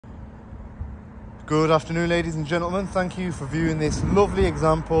Good afternoon, ladies and gentlemen. Thank you for viewing this lovely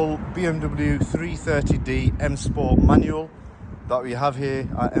example BMW 330D M Sport manual that we have here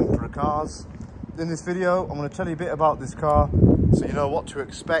at Emperor Cars. In this video, I'm going to tell you a bit about this car so you know what to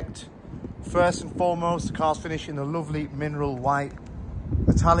expect. First and foremost, the car's finished in a lovely mineral white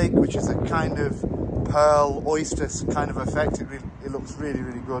metallic, which is a kind of pearl oyster kind of effect. It looks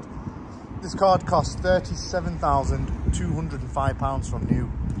really good. This car costs £37,205 from new.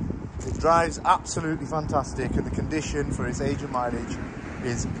 It drives absolutely fantastic, and the condition for its age and mileage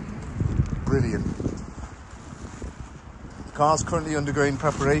is brilliant. The car's currently undergoing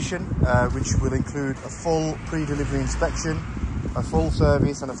preparation, which will include a full pre-delivery inspection, a full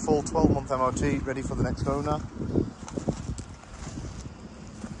service and a full 12-month MOT ready for the next owner.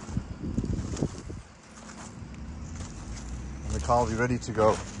 And the car will be ready to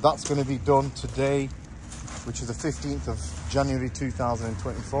go. That's going to be done today, which is the 15th of January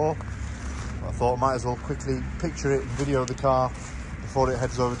 2024. I thought I might as well quickly picture it and video the car before it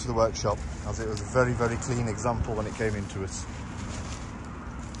heads over to the workshop, as it was a very clean example when it came into us.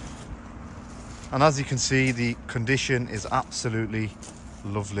 And as you can see, the condition is absolutely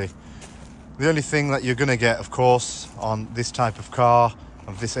lovely. The only thing that you're going to get, of course, on this type of car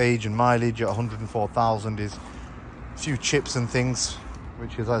of this age and mileage at 104,000 is a few chips and things,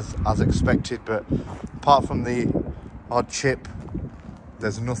 which is as expected, but apart from the odd chip,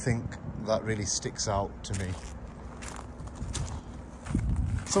 there's nothing that really sticks out to me.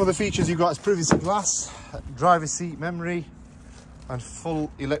 Some of the features you've got is privacy glass, driver's seat memory, and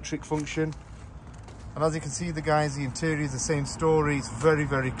full electric function. And as you can see, the interior is the same story. It's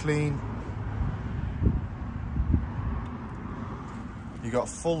very clean. You got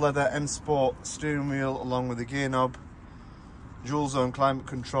full leather M Sport steering wheel along with the gear knob, dual zone climate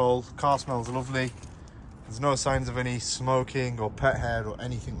control. Car smells lovely. There's no signs of any smoking or pet hair or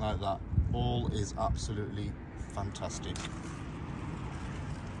anything like that. All is absolutely fantastic.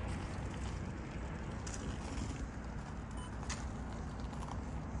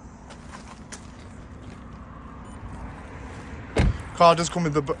 Car does come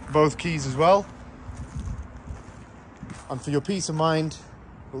with both keys as well. And for your peace of mind,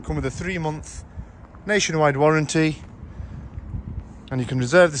 it will come with a 3-month nationwide warranty. And you can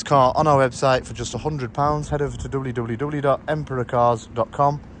reserve this car on our website for just £100. Head over to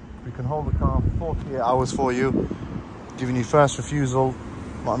www.emperorcars.com. We can hold the car for 48 hours for you, giving you first refusal.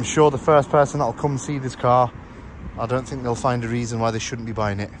 But I'm sure the first person that will come see this car, I don't think they'll find a reason why they shouldn't be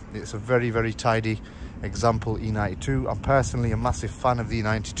buying it. It's a very tidy example E92. I'm personally a massive fan of the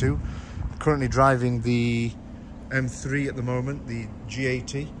E92. I'm currently driving the M3 at the moment, the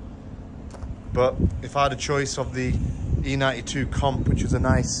G80. But if I had a choice of the E92 Comp, which is a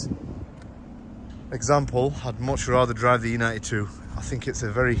nice example, I'd much rather drive the E92. I think it's a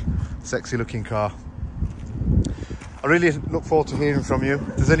very sexy looking car. I really look forward to hearing from you.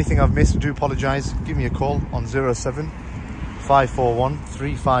 If there's anything I've missed, I do apologise. Give me a call on 07 541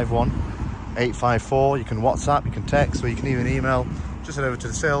 351 854. You can WhatsApp, you can text, or you can even email. Just head over to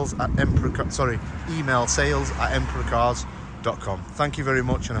the email sales@emperorcars.com. Thank you very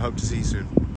much, and I hope to see you soon.